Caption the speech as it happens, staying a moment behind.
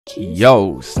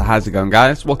Yo, so how's it going,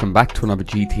 guys? Welcome back to another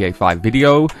GTA 5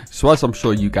 video. So as I'm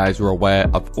sure you guys are aware,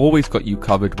 I've always got you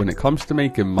covered when it comes to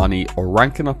making money or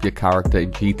ranking up your character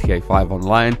in GTA 5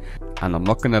 online. And I'm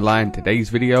not gonna lie, in today's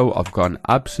video I've got an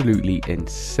absolutely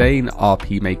insane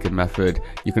RP making method.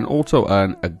 You can also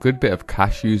earn a good bit of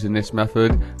cash using this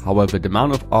method. However, the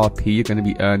amount of RP you're going to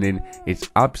be earning is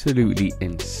absolutely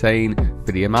insane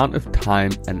for the amount of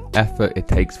time and effort it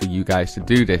takes for you guys to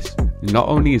do this. Not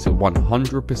only is it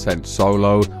 100%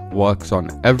 solo, works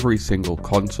on every single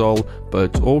console, but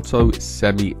it's also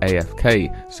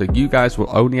semi-AFK, so you guys will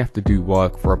only have to do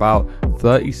work for about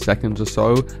 30 seconds or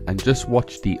so and just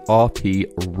watch the RP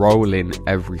roll in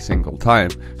every single time.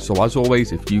 So as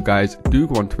always, if you guys do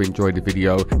want to enjoy the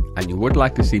video and you would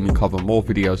like to see me cover more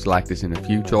videos like this in the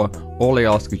future, all I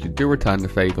ask is you do return the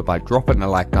favor by dropping a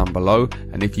like down below,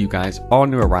 and if you guys are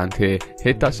new around here,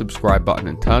 hit that subscribe button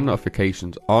and turn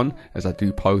notifications on, as I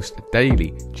do post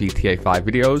daily GTA 5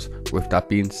 videos. With that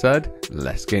being said,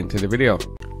 let's get into the video.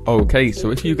 Okay,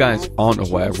 so if you guys aren't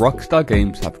aware, Rockstar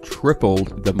Games have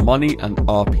tripled the money and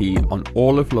RP on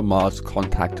all of Lamar's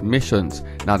contact missions.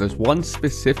 Now there's one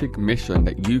specific mission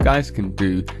that you guys can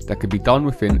do that can be done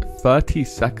within 30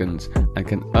 seconds and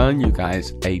can earn you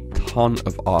guys a ton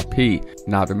of RP.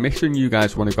 Now the mission you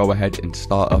guys want to go ahead and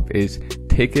start up is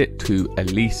Ticket to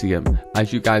Elysium.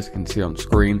 As you guys can see on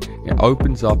screen, it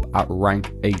opens up at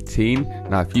rank 18.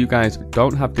 Now if you guys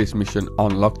don't have this mission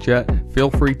unlocked yet, feel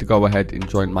free to go ahead and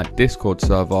join my Discord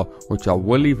server, which I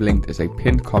will leave linked as a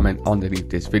pinned comment underneath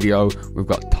this video. We've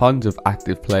got tons of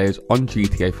active players on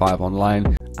GTA 5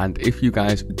 online, and if you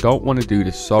guys don't want to do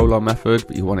the solo method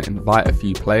but you want to invite a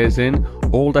few players in,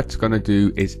 all that's going to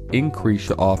do is increase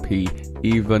your RP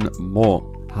even more.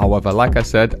 However, like I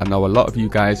said, I know a lot of you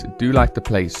guys do like to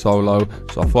play solo,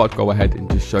 so I thought I'd go ahead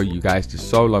and just show you guys the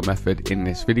solo method in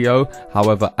this video.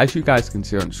 However, as you guys can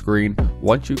see on screen,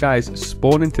 once you guys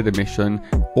spawn into the mission,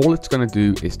 all it's going to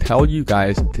do is tell you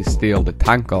guys to steal the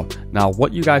tanker. Now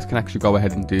what you guys can actually go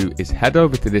ahead and do is head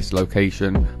over to this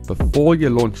location before you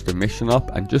launch the mission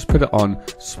up and just put it on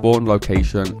spawn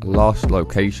location, last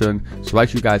location. So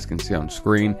as you guys can see on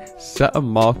screen, set a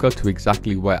marker to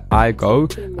exactly where I go,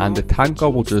 and the tanker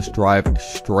will just drive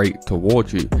straight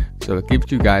towards you. So it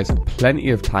gives you guys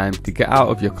plenty of time to get out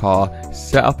of your car,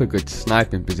 set up a good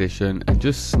sniping position and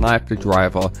just snipe the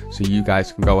driver so you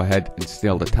guys can go ahead and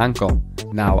steal the tanker.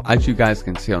 Now as you guys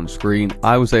can see on screen,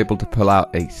 I was able to pull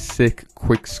out a sick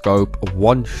quick scope,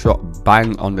 one shot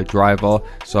bang on the driver.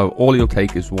 So all you'll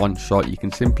take is one shot. You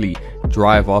can simply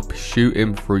drive up, shoot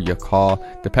him through your car,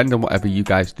 depending on whatever you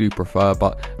guys do prefer.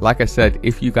 But like I said,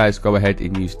 if you guys go ahead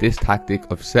and use this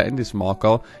tactic of setting this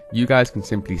marker, you guys can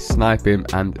simply snipe him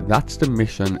and that's the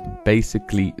mission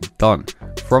basically done.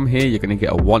 From here you're going to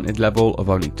get a wanted level of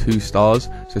only 2 stars,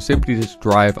 so simply just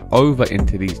drive over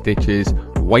into these ditches,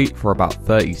 wait for about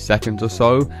 30 seconds or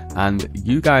so, and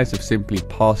you guys have simply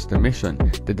passed the mission.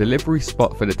 The delivery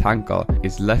spot for the tanker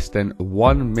is less than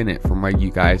 1 minute from where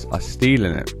you guys are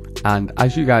stealing it. And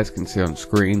as you guys can see on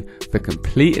screen, for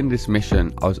completing this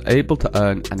mission I was able to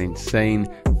earn an insane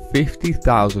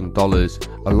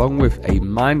 $50,000 along with a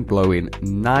mind-blowing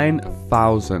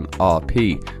 9,000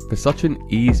 RP. For such an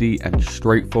easy and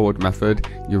straightforward method,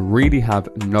 you really have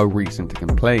no reason to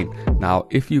complain. Now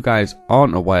if you guys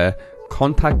aren't aware,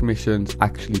 contact missions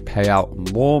actually pay out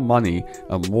more money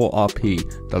and more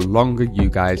RP the longer you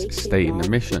guys stay in the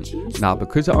mission. Now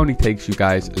because it only takes you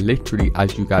guys literally,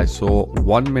 as you guys saw,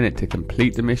 1 minute to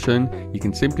complete the mission, you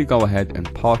can simply go ahead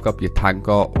and park up your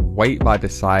tanker, wait by the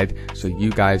side so you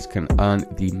guys can earn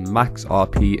the max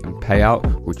RP and payout,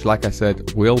 which like I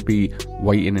said will be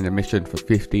waiting in a mission for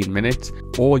 15 minutes,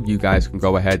 or you guys can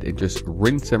go ahead and just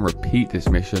rinse and repeat this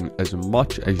mission as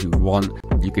much as you want.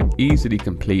 You can easily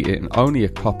complete it in only a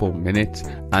couple minutes,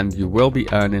 and you will be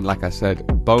earning, like I said,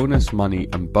 bonus money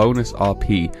and bonus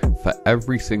RP for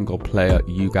every single player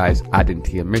you guys add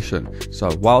into your mission. So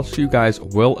whilst you guys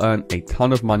will earn a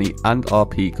ton of money and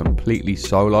RP completely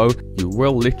solo, you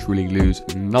will literally lose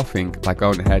nothing by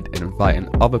going ahead and inviting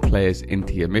other players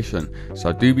into your mission.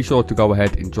 So do be sure to go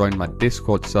ahead and join my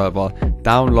Discord server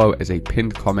down low as a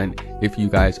pinned comment if you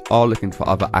guys are looking for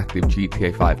other active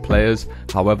GTA 5 players.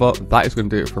 However, that is going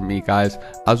to do it from me, guys.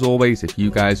 As always, if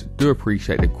you guys do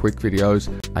appreciate the quick videos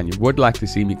and you would like to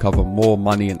see me cover more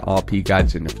money and RP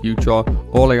guides in the future,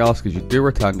 all I ask is you do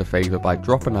return the favor by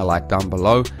dropping a like down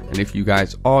below, and if you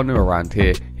guys are new around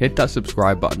here, hit that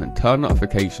subscribe button and turn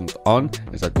notifications on,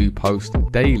 as I do post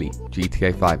daily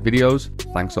GTA 5 videos.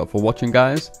 Thanks a lot for watching,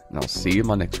 guys, and I'll see you in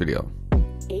my next video.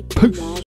 Peace.